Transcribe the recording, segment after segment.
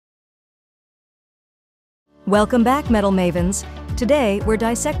Welcome back, metal mavens. Today, we're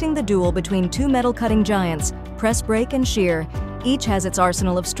dissecting the duel between two metal cutting giants, press brake and shear. Each has its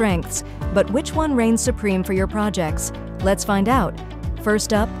arsenal of strengths, but which one reigns supreme for your projects? Let's find out.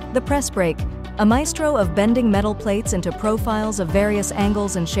 First up, the press brake, a maestro of bending metal plates into profiles of various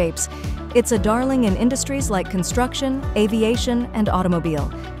angles and shapes. It's a darling in industries like construction, aviation, and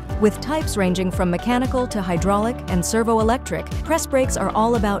automobile. With types ranging from mechanical to hydraulic and servo-electric, press brakes are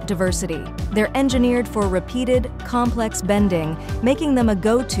all about diversity. They're engineered for repeated, complex bending, making them a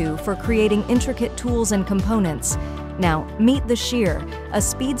go-to for creating intricate tools and components. Now, meet the Shear, a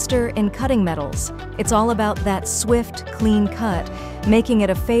speedster in cutting metals. It's all about that swift, clean cut, making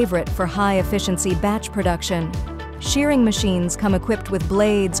it a favorite for high-efficiency batch production. Shearing machines come equipped with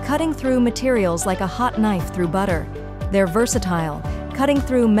blades cutting through materials like a hot knife through butter. They're versatile, cutting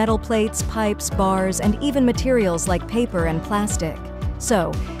through metal plates, pipes, bars, and even materials like paper and plastic.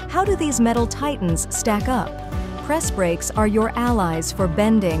 So, how do these metal titans stack up? Press brakes are your allies for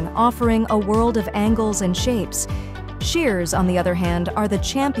bending, offering a world of angles and shapes. Shears, on the other hand, are the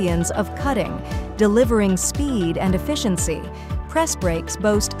champions of cutting, delivering speed and efficiency. Press brakes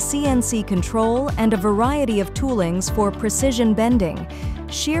boast CNC control and a variety of toolings for precision bending.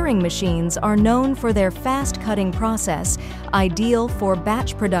 Shearing machines are known for their fast cutting process, ideal for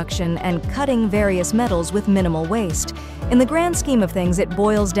batch production and cutting various metals with minimal waste. In the grand scheme of things, it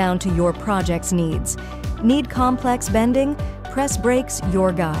boils down to your project's needs. Need complex bending? Press brakes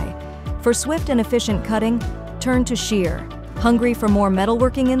your guy. For swift and efficient cutting, turn to Shear. Hungry for more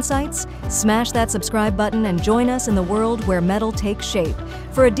metalworking insights? Smash that subscribe button and join us in the world where metal takes shape.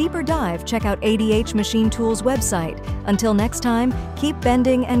 For a deeper dive, check out ADH Machine Tools' website. Until next time, keep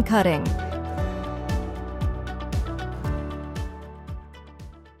bending and cutting.